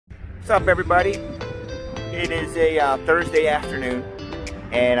up, everybody? It is a Thursday afternoon,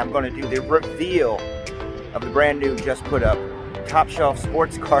 and I'm going to do the reveal of the brand new, just put up, Top Shelf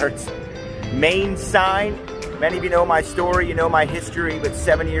Sports Cards main sign. Many of you know my story, you know my history, but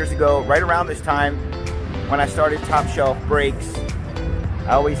 7 years ago, right around this time, when I started Top Shelf Breaks,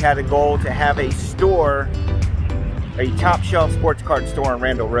 I always had a goal to have a store, a Top Shelf Sports Card store on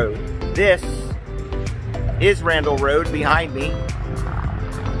Randall Road. This is Randall Road behind me.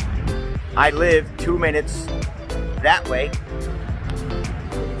 I live 2 minutes that way.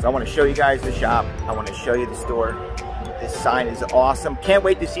 So I want to show you guys the shop. I want to show you the store. This sign is awesome. Can't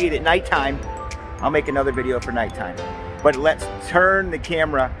wait to see it at nighttime. I'll make another video for nighttime. But let's turn the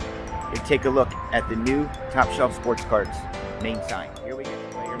camera and take a look at the new Top Shelf Sports Cards main sign. Here we go.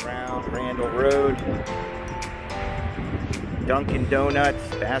 Way around Randall Road. Dunkin' Donuts,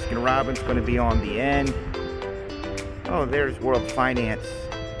 Baskin Robbins going to be on the end. Oh, there's World Finance.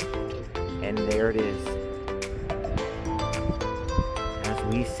 And there it is.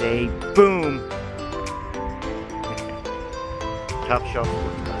 As we say, boom! Top Shelf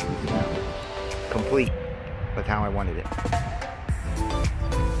Sports Cards now complete with how I wanted it.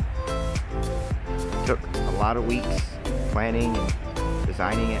 Took a lot of weeks planning and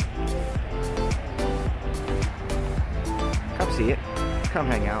designing it. Come see it. Come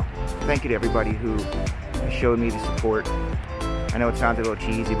hang out. Thank you to everybody who showed me the support. I know it sounds a little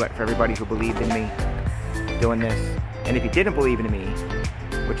cheesy, but for everybody who believed in me doing this. And if you didn't believe in me,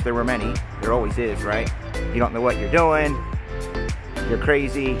 which there were many, there always is, right? You don't know what you're doing. You're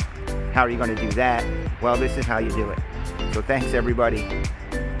crazy. How are you going to do that? Well, this is how you do it. So thanks, everybody.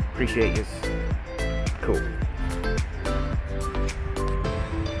 Appreciate you. Cool.